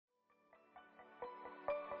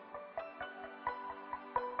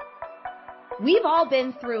We've all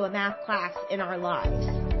been through a math class in our lives.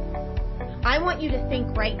 I want you to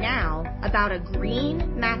think right now about a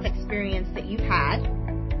green math experience that you've had.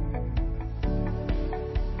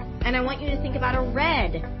 And I want you to think about a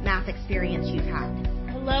red math experience you've had.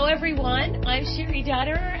 Hello, everyone. I'm Sherry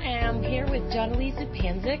Dutter, and I'm here with Jonalisa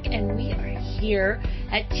Panzik, and we are here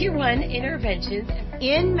at T1 Interventions.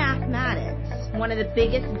 In mathematics, one of the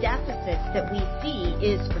biggest deficits that we see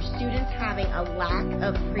is for students having a lack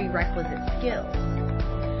of prerequisite skills.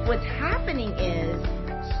 What's happening is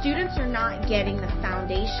students are not getting the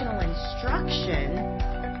foundational instruction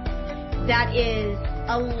that is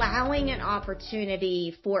allowing an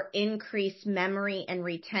opportunity for increased memory and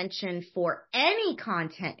retention for any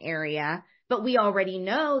content area, but we already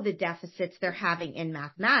know the deficits they're having in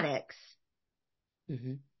mathematics.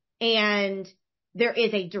 Mm-hmm. And there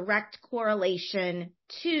is a direct correlation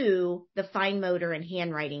to the fine motor and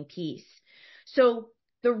handwriting piece. So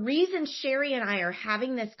the reason Sherry and I are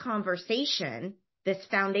having this conversation, this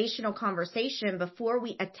foundational conversation, before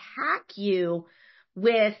we attack you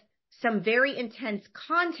with some very intense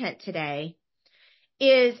content today,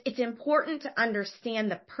 is it's important to understand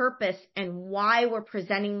the purpose and why we're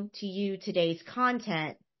presenting to you today's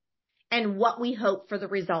content and what we hope for the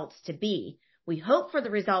results to be. We hope for the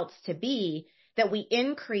results to be that we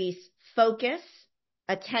increase focus,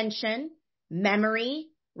 attention, memory,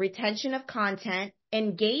 retention of content,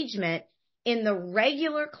 engagement in the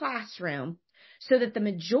regular classroom so that the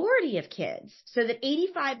majority of kids, so that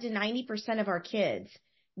 85 to 90% of our kids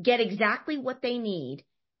get exactly what they need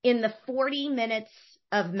in the 40 minutes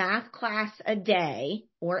of math class a day,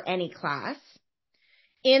 or any class,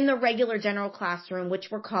 in the regular general classroom, which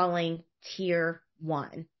we're calling Tier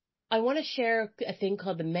 1. I want to share a thing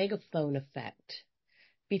called the megaphone effect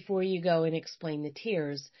before you go and explain the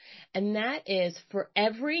tiers. And that is, for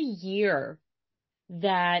every year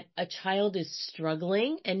that a child is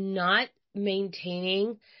struggling and not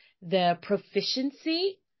maintaining the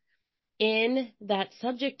proficiency in that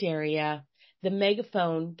subject area, the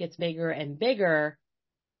megaphone gets bigger and bigger.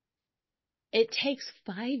 It takes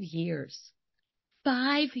 5 years.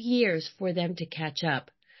 5 years for them to catch up.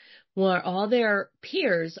 Where all their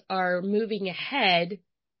peers are moving ahead,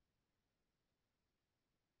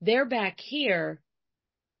 they're back here.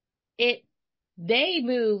 They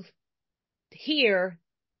move here.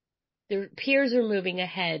 Their peers are moving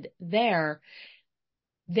ahead there.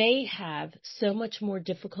 They have so much more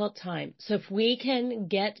difficult time. So if we can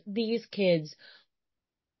get these kids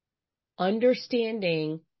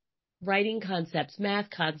understanding writing concepts, math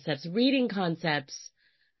concepts, reading concepts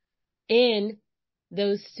in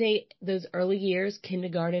those early years,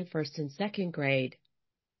 kindergarten, first and second grade,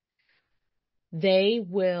 we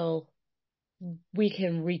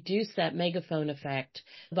can reduce that megaphone effect.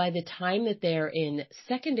 By the time that they're in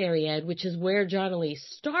secondary ed, which is where Jonalisa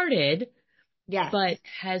started, yes, but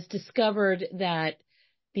has discovered that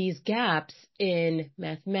these gaps in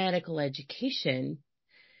mathematical education,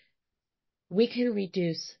 we can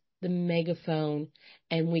reduce the megaphone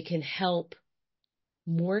and we can help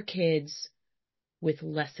more kids with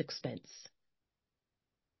less expense.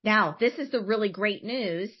 Now, this is the really great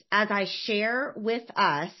news as I share with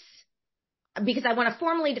us, because I want to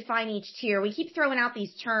formally define each tier. We keep throwing out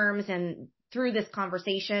these terms and through this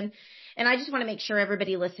conversation, and I just want to make sure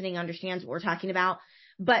everybody listening understands what we're talking about.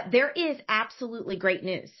 But there is absolutely great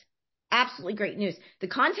news. Absolutely great news. The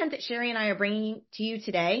content that Sherry and I are bringing to you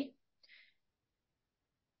today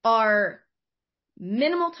are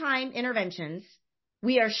minimal time interventions.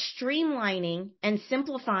 We are streamlining and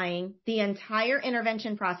simplifying the entire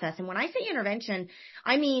intervention process. And when I say intervention,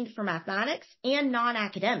 I mean for mathematics and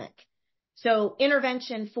non-academic. So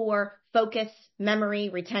intervention for focus, memory,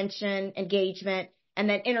 retention, engagement, and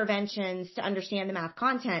then interventions to understand the math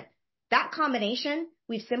content. That combination,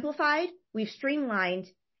 we've simplified, we've streamlined,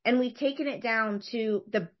 and we've taken it down to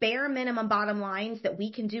the bare minimum bottom lines that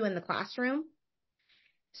we can do in the classroom.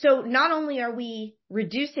 So not only are we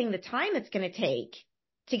reducing the time it's going to take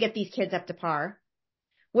to get these kids up to par,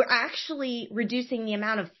 we're actually reducing the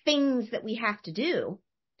amount of things that we have to do.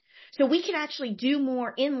 So we can actually do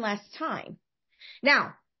more in less time.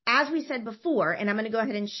 Now, as we said before, and I'm going to go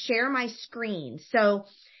ahead and share my screen. So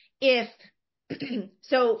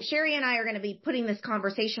Sherry and I are going to be putting this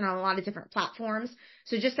conversation on a lot of different platforms.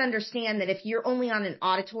 So just understand that if you're only on an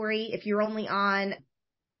auditory, if you're only on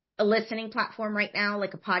a listening platform right now,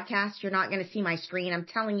 like a podcast, you're not going to see my screen. I'm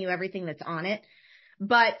telling you everything that's on it.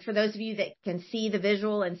 But for those of you that can see the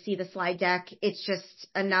visual and see the slide deck, it's just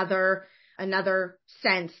another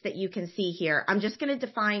sense that you can see here. I'm just going to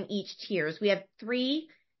define each tiers. We have 3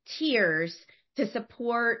 tiers to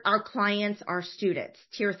support our clients, our students,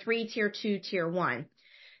 tier 3, tier 2, tier 1.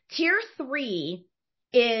 Tier 3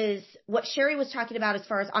 is what Sherry was talking about as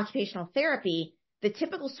far as occupational therapy. The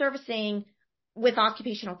typical servicing with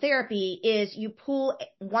occupational therapy is you pull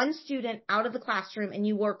one student out of the classroom and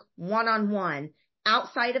you work one-on-one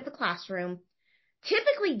outside of the classroom,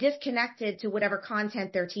 typically disconnected to whatever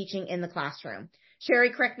content they're teaching in the classroom.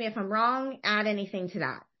 Sherry, correct me if I'm wrong, add anything to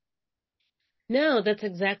that. No, that's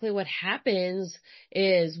exactly what happens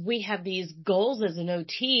is we have these goals as an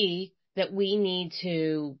OT that we need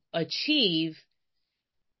to achieve,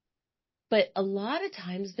 but a lot of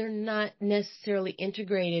times they're not necessarily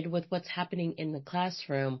integrated with what's happening in the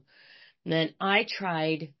classroom. And then I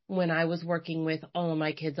tried when I was working with all of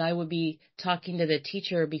my kids, I would be talking to the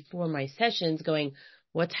teacher before my sessions going,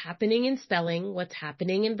 what's happening in spelling? What's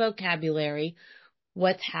happening in vocabulary?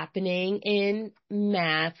 What's happening in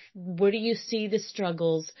math? Where do you see the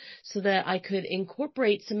struggles? So that I could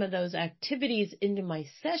incorporate some of those activities into my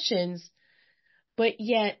sessions. But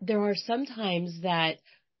yet there are some times that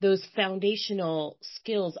those foundational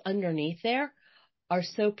skills underneath there are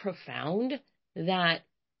so profound that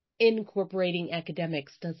incorporating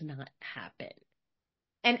academics does not happen.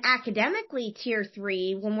 And academically, tier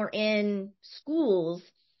 3, when we're in schools,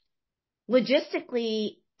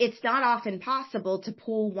 logistically, it's not often possible to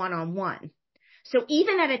pull one-on-one. So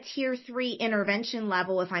even at a tier 3 intervention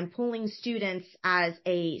level, if I'm pulling students as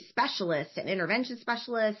a specialist, an intervention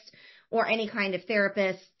specialist, or any kind of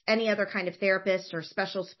therapist, any other kind of therapist or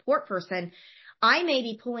special support person, I may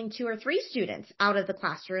be pulling 2 or 3 students out of the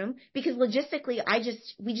classroom because logistically,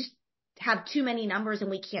 we just have too many numbers and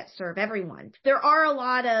we can't serve everyone. There are a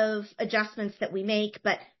lot of adjustments that we make,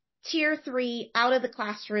 but tier 3 out of the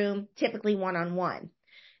classroom, typically one-on-one.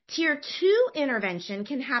 Tier 2 intervention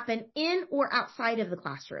can happen in or outside of the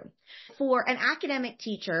classroom. For an academic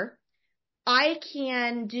teacher, I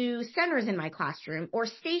can do centers in my classroom or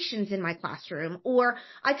stations in my classroom, or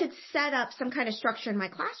I could set up some kind of structure in my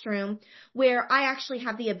classroom where I actually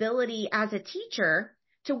have the ability as a teacher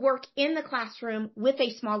to work in the classroom with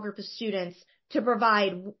a small group of students to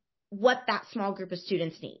provide what that small group of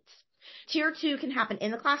students needs. Tier 2 can happen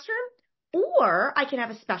in the classroom, or I can have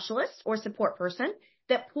a specialist or support person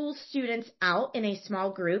that pulls students out in a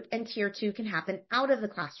small group, and tier 2 can happen out of the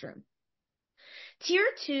classroom. Tier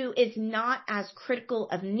 2 is not as critical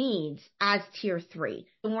of needs as tier 3.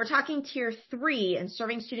 When we're talking tier 3 and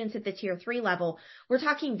serving students at the tier 3 level, we're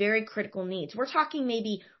talking very critical needs. We're talking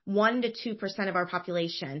maybe 1 to 2% of our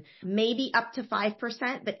population, maybe up to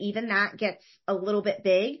 5%, but even that gets a little bit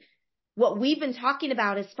big. What we've been talking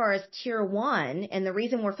about as far as tier 1, and the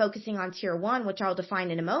reason we're focusing on tier 1, which I'll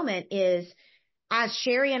define in a moment, is as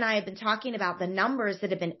Sherry and I have been talking about the numbers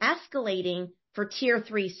that have been escalating for tier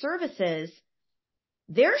 3 services,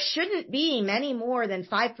 there shouldn't be many more than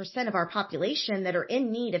 5% of our population that are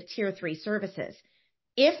in need of tier 3 services.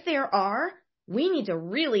 If there are, we need to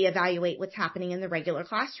really evaluate what's happening in the regular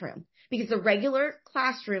classroom, because the regular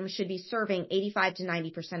classroom should be serving 85 to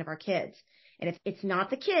 90% of our kids. And if it's not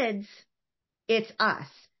the kids, it's us.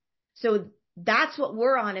 So that's what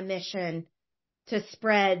we're on a mission to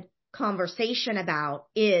spread conversation about,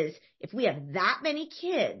 is if we have that many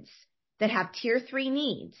kids that have tier 3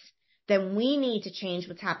 needs, then we need to change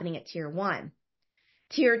what's happening at tier 1.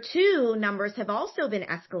 Tier 2 numbers have also been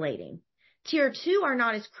escalating. Tier 2 are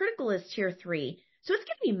not as critical as tier 3, so it's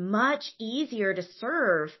going to be much easier to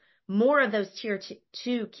serve more of those tier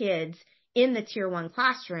 2 kids in the tier 1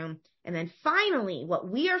 classroom. And then finally, what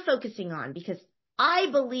we are focusing on, because I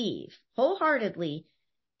believe wholeheartedly,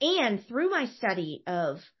 and through my study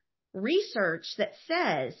of research that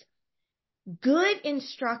says good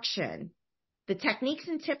instruction, the techniques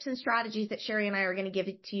and tips and strategies that Sherry and I are going to give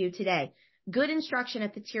it to you today, good instruction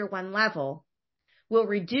at the tier 1 level will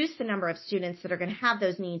reduce the number of students that are going to have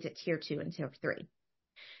those needs at tier 2 and tier 3.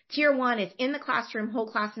 Tier 1 is in the classroom, whole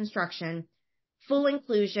class instruction, full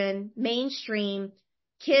inclusion, mainstream,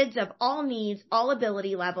 kids of all needs, all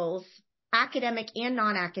ability levels, academic and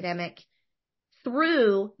non-academic,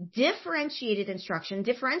 through differentiated instruction.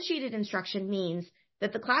 Differentiated instruction means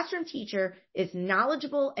that the classroom teacher is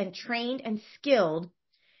knowledgeable and trained and skilled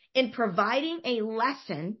in providing a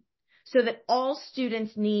lesson so that all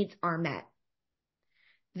students' needs are met.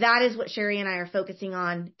 That is what Sherry and I are focusing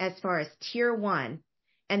on as far as tier 1.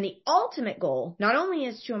 And the ultimate goal not only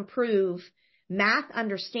is to improve math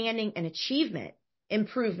understanding and achievement,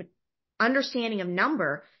 improve understanding of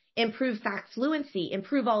number, improve fact fluency,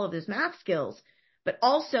 improve all of those math skills, but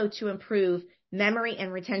also to improve memory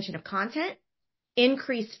and retention of content,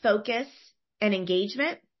 increase focus and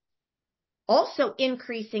engagement, also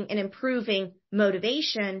increasing and improving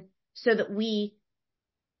motivation, so that we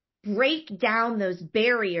break down those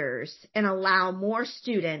barriers and allow more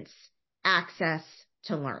students access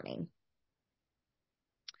to learning.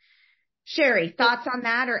 Sherry, thoughts on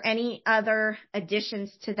that or any other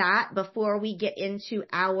additions to that before we get into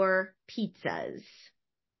our pizzas?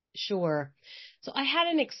 Sure. So I had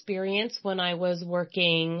an experience when I was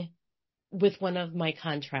working with one of my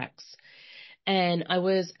contracts, and I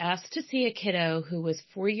was asked to see a kiddo who was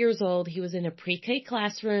 4 years old. He was in a pre-K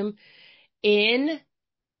classroom in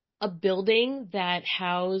a building that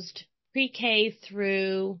housed pre-K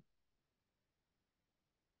through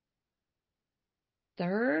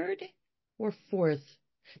third or fourth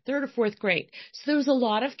grade. So there was a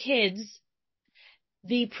lot of kids.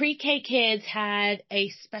 The pre-K kids had a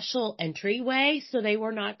special entryway, so they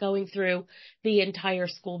were not going through the entire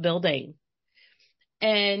school building.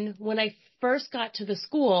 And when I first got to the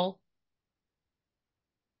school,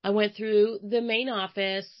 I went through the main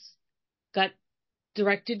office, got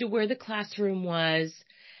directed to where the classroom was,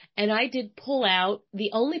 and I did pull out. The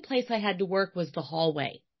only place I had to work was the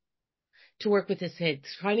hallway to work with this kid,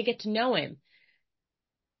 trying to get to know him.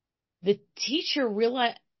 The teacher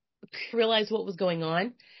realized what was going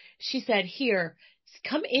on. She said, "Here,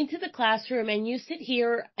 come into the classroom and you sit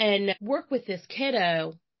here and work with this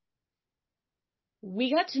kiddo."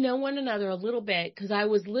 We got to know one another a little bit because I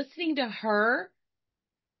was listening to her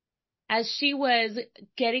as she was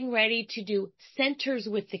getting ready to do centers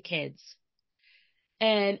with the kids.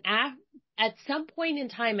 And at some point in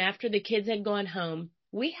time after the kids had gone home,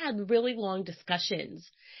 we had really long discussions.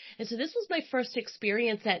 And so this was my first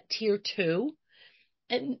experience at Tier 2.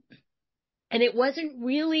 And it wasn't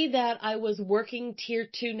really that I was working Tier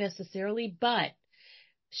 2 necessarily, but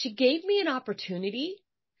she gave me an opportunity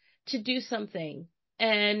to do something.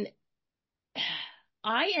 And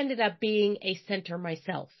I ended up being a center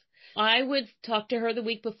myself. I would talk to her the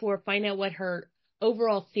week before, find out what her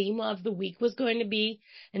overall theme of the week was going to be,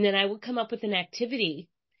 and then I would come up with an activity.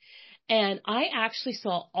 And I actually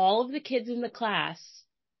saw all of the kids in the class.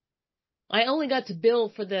 I only got to bill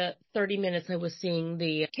for the 30 minutes I was seeing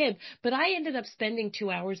the kid, but I ended up spending 2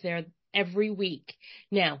 hours there every week.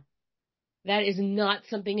 Now, that is not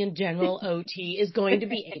something in general OT is going to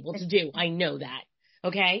be able to do. I know that.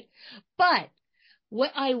 Okay? But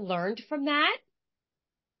what I learned from that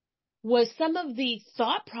was some of the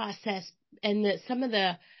thought process and some of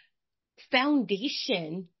the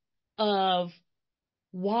foundation of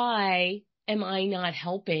why am I not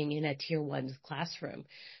helping in a Tier 1 classroom?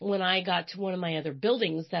 When I got to one of my other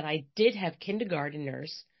buildings that I did have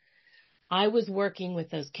kindergarteners, I was working with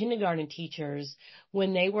those kindergarten teachers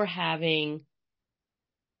when they were having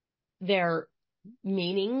their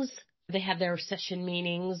meetings. They have their session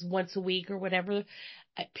meetings once a week or whatever.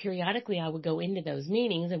 Periodically, I would go into those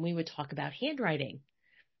meetings and we would talk about handwriting.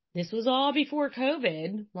 This was all before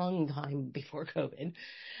COVID, long time before COVID.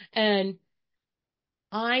 And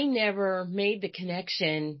I never made the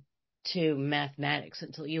connection to mathematics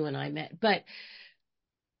until you and I met. But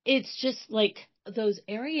it's just like those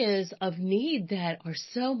areas of need that are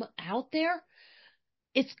so out there.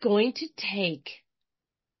 It's going to take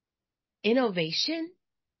innovation.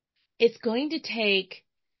 It's going to take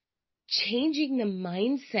changing the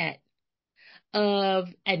mindset of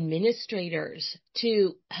administrators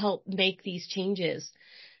to help make these changes.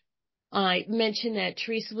 I mentioned that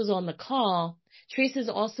Teresa was on the call. Teresa is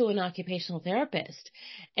also an occupational therapist,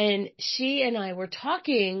 and she and I were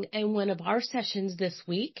talking in one of our sessions this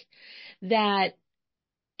week that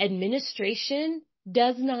administration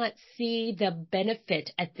does not see the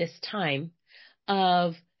benefit at this time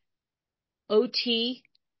of OT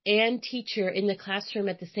and teacher in the classroom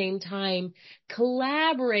at the same time,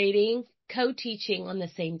 collaborating, co-teaching on the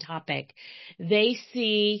same topic. They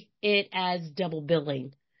see it as double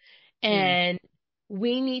billing. And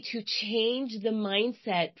we need to change the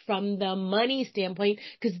mindset from the money standpoint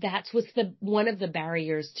because that's what's one of the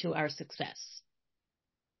barriers to our success.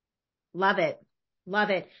 Love it. Love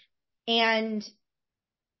it. And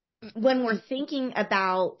when we're thinking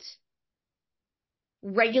about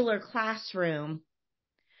regular classroom,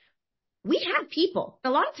 we have people. A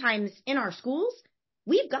lot of times in our schools,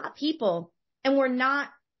 we've got people and we're not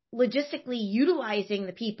logistically utilizing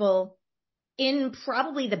the people in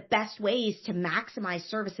probably the best ways to maximize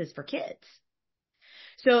services for kids.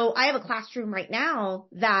 So I have a classroom right now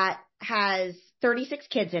that has 36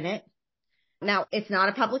 kids in it. Now, it's not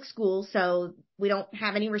a public school, so we don't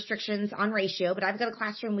have any restrictions on ratio, but I've got a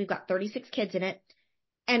classroom, we've got 36 kids in it,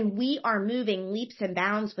 and we are moving leaps and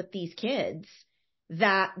bounds with these kids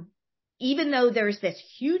that even though there's this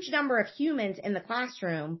huge number of humans in the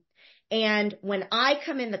classroom And when I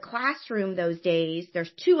come in the classroom those days,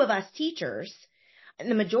 there's 2 of us teachers.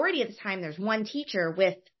 And the majority of the time, there's 1 teacher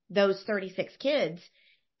with those 36 kids.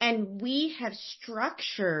 And we have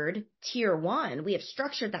structured Tier 1. We have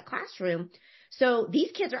structured that classroom. So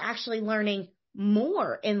these kids are actually learning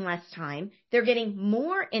more in less time. They're getting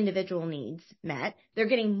more individual needs met. They're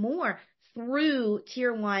getting more through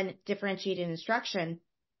Tier 1 differentiated instruction.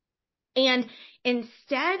 And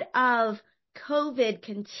instead of COVID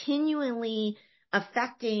continually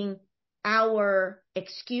affecting our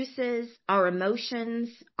excuses, our emotions,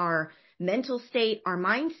 our mental state, our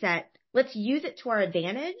mindset, let's use it to our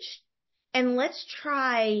advantage, and let's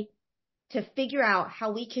try to figure out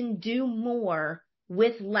how we can do more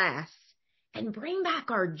with less and bring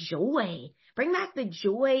back our joy. Bring back the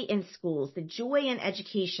joy in schools, the joy in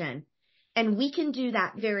education. And we can do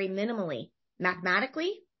that very minimally.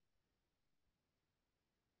 Mathematically,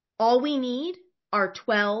 all we need are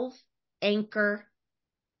 12 anchor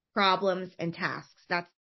problems and tasks. That's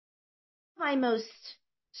my most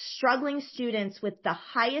struggling students with the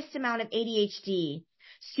highest amount of ADHD,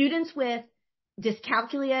 students with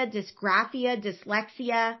dyscalculia, dysgraphia,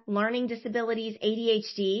 dyslexia, learning disabilities,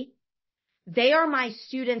 ADHD. They are my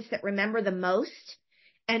students that remember the most.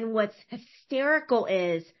 And what's hysterical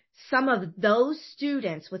is some of those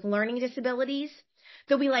students with learning disabilities,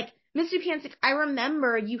 they'll be like, Mr. Pancic, I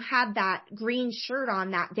remember you had that green shirt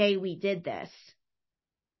on that day we did this.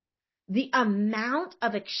 The amount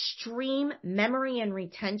of extreme memory and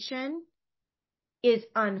retention is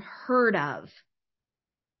unheard of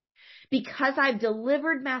because I've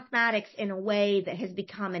delivered mathematics in a way that has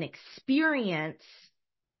become an experience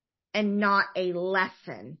and not a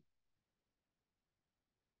lesson.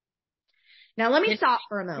 Now, let me stop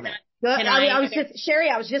for a moment. I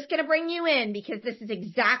was just going to bring you in because this is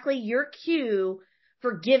exactly your cue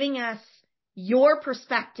for giving us your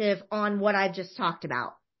perspective on what I've just talked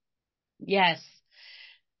about. Yes.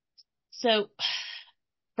 So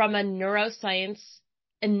from a neuroscience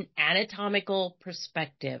and anatomical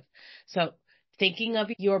perspective, so thinking of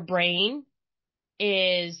your brain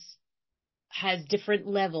has different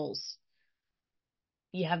levels.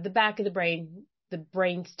 You have the back of the brain, the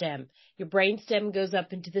brain stem. Your brain stem goes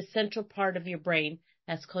up into the central part of your brain.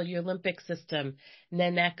 That's called your limbic system. And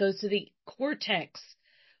then that goes to the cortex,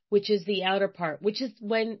 which is the outer part, which is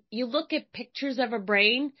when you look at pictures of a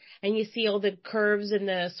brain and you see all the curves and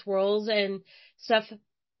the swirls and stuff.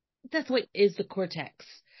 That's what is the cortex.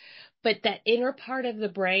 But that inner part of the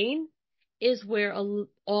brain is where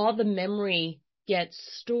all the memory gets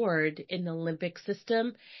stored in the limbic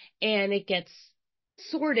system, and it gets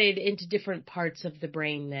sorted into different parts of the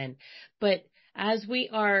brain then. But as we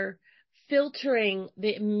are filtering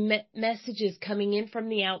the messages coming in from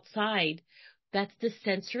the outside, that's the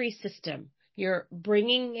sensory system. You're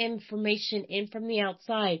bringing information in from the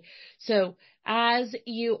outside. So as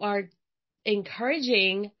you are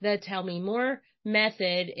encouraging the Tell Me More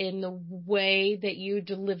method in the way that you're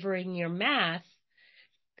delivering your math,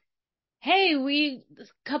 hey,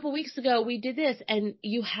 a couple weeks ago, we did this, and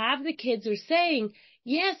you have the kids are saying,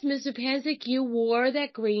 yes, Mr. Pancic, you wore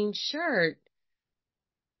that green shirt.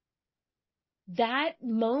 That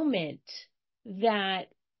moment that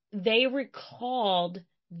they recalled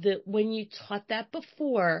that when you taught that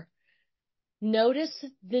before, notice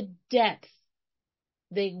the depth,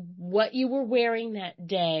 what you were wearing that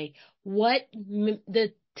day, what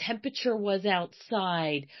the temperature was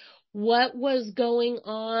outside, what was going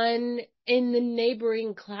on in the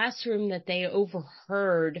neighboring classroom that they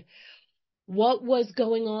overheard, what was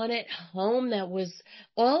going on at home that was,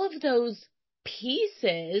 all of those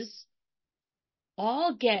pieces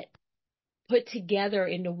all get put together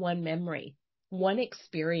into one memory, one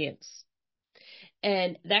experience.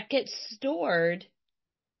 And that gets stored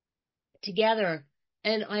together.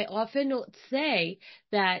 And I often say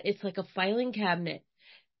that it's like a filing cabinet.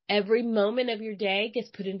 Every moment of your day gets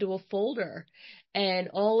put into a folder, and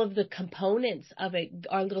all of the components of it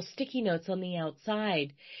are little sticky notes on the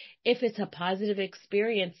outside. If it's a positive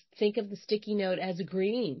experience, think of the sticky note as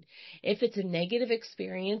green. If it's a negative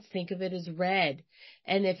experience, think of it as red.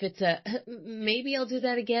 And if it's maybe I'll do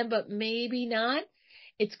that again, but maybe not,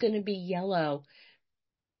 it's going to be yellow.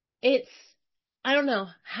 I don't know,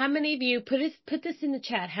 how many of you, put this in the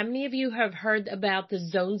chat, how many of you have heard about the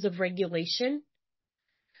zones of regulation?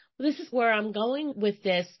 Well, this is where I'm going with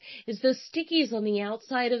this, is those stickies on the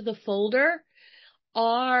outside of the folder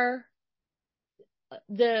are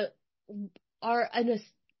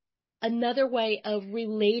another way of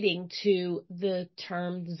relating to the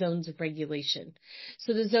term zones of regulation.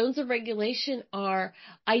 So the zones of regulation are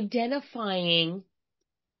identifying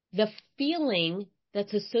the feeling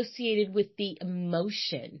that's associated with the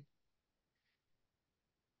emotion.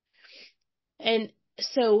 And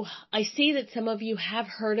so I see that some of you have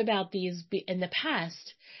heard about these in the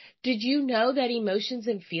past. Did you know that emotions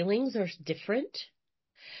and feelings are different?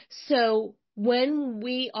 So when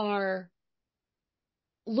we are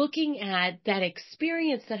looking at that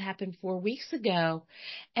experience that happened 4 weeks ago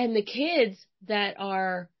and the kids that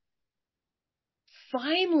are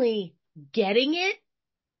finally getting it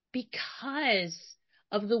because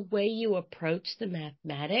of the way you approach the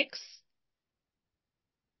mathematics,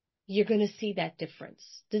 you're going to see that difference.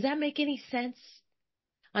 Does that make any sense?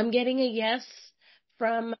 I'm getting a yes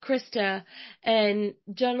from Krista and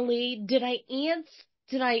Jonalee. Did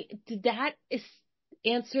that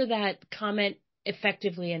answer that comment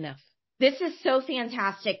effectively enough? This is so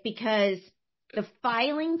fantastic because the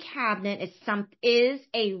filing cabinet is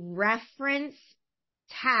a reference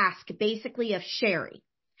task basically of Sherry.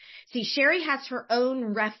 See, Sherry has her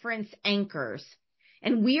own reference anchors,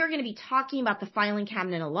 and we are going to be talking about the filing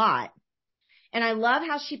cabinet a lot. And I love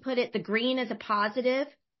how she put it, the green is a positive,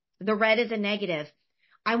 the red is a negative.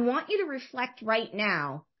 I want you to reflect right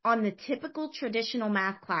now on the typical traditional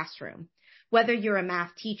math classroom, whether you're a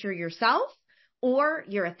math teacher yourself or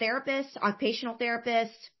you're a therapist, occupational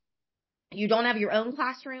therapist, you don't have your own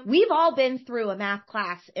classroom. We've all been through a math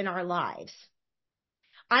class in our lives.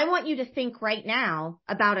 I want you to think right now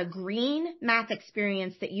about a green math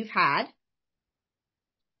experience that you've had.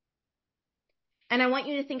 And I want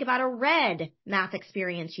you to think about a red math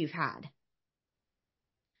experience you've had.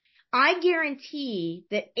 I guarantee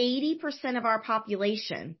that 80% of our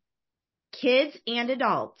population, kids and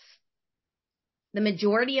adults, the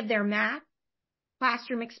majority of their math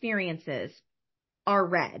classroom experiences are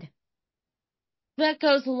red. That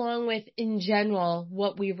goes along with, in general,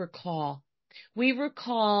 what we recall. We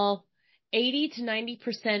recall 80 to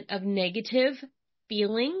 90% of negative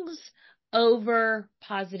feelings over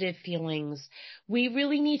positive feelings. We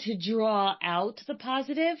really need to draw out the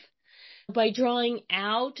positive. By drawing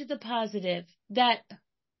out the positive,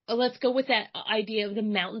 let's go with that idea of the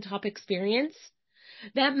mountaintop experience.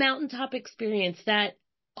 That mountaintop experience, that,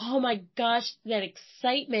 oh my gosh, that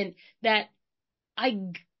excitement,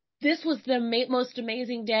 this was the most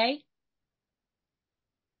amazing day,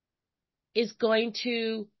 is going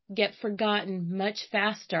to get forgotten much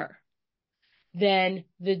faster than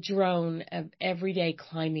the drone of every day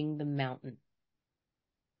climbing the mountain.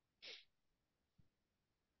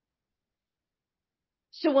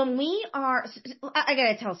 So I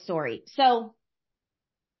gotta tell a story. So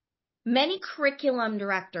many curriculum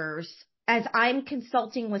directors, as I'm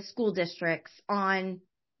consulting with school districts on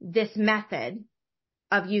this method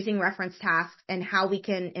of using reference tasks and how we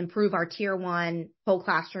can improve our Tier 1 whole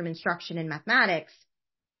classroom instruction in mathematics,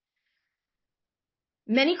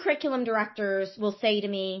 many curriculum directors will say to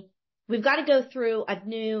me, we've got to go through a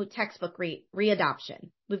new textbook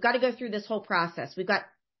readoption. We've got to go through this whole process.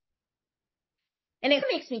 And it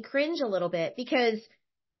makes me cringe a little bit because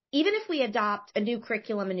even if we adopt a new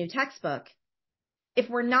curriculum, a new textbook, if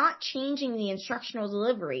we're not changing the instructional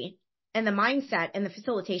delivery and the mindset and the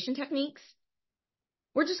facilitation techniques,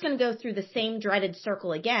 we're just going to go through the same dreaded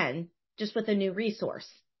circle again, just with a new resource.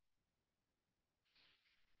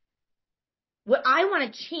 What I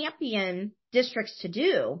want to champion districts to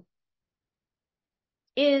do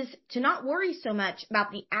is to not worry so much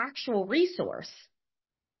about the actual resource,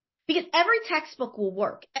 because every textbook will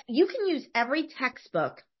work. You can use every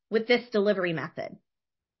textbook with this delivery method.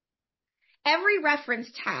 Every reference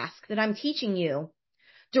task that I'm teaching you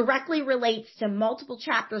directly relates to multiple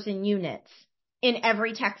chapters and units in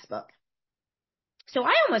every textbook. So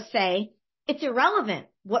I almost say it's irrelevant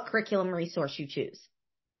what curriculum resource you choose.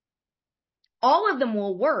 All of them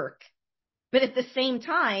will work, but at the same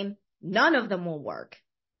time, none of them will work.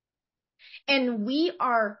 And we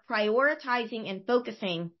are prioritizing and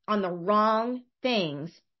focusing on the wrong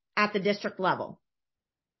things at the district level.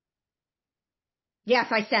 Yes,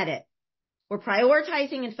 I said it. We're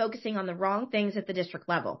prioritizing and focusing on the wrong things at the district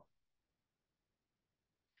level.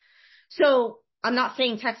 So I'm not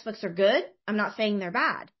saying textbooks are good. I'm not saying they're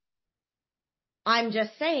bad. I'm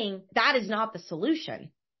just saying that is not the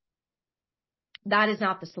solution. That is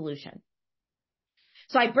not the solution.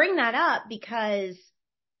 So I bring that up because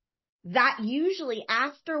that usually,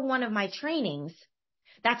 after one of my trainings,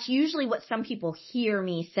 that's usually what some people hear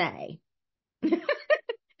me say.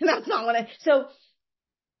 That's not what so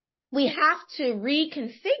we have to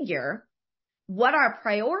reconfigure what our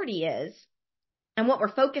priority is and what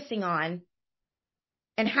we're focusing on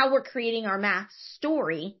and how we're creating our math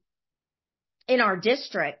story in our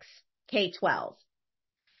districts K-12.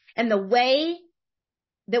 And the way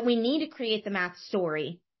that we need to create the math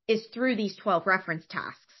story is through these 12 reference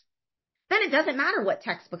tasks. Then it doesn't matter what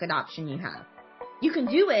textbook adoption you have. You can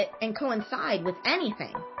do it and coincide with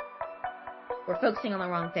anything. We're focusing on the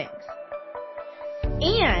wrong things.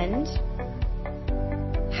 And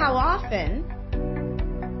how often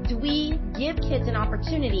do we give kids an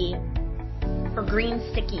opportunity for green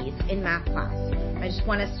stickies in math class? I just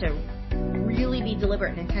want us to really be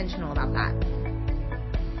deliberate and intentional about that.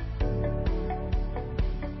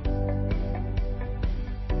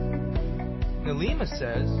 Nalima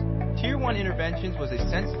says, Tier 1 Interventions was a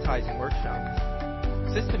sensitizing workshop.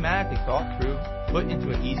 Systematically thought through, put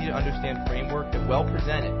into an easy-to-understand framework and well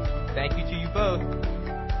presented. Thank you to you both.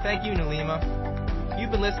 Thank you, Nalima.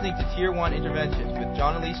 You've been listening to Tier 1 Interventions with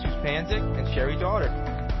John Elise Panzik and Sherry Daughter.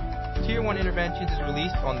 Tier 1 Interventions is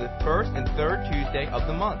released on the first and third Tuesday of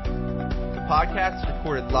the month. The podcast is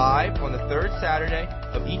recorded live on the third Saturday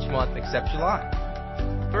of each month except July.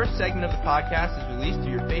 The first segment of the podcast is released to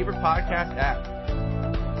your favorite podcast app.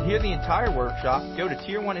 To hear the entire workshop, go to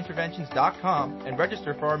tier1interventions.com and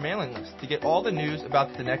register for our mailing list to get all the news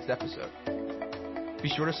about the next episode. Be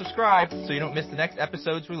sure to subscribe so you don't miss the next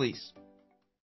episode's release.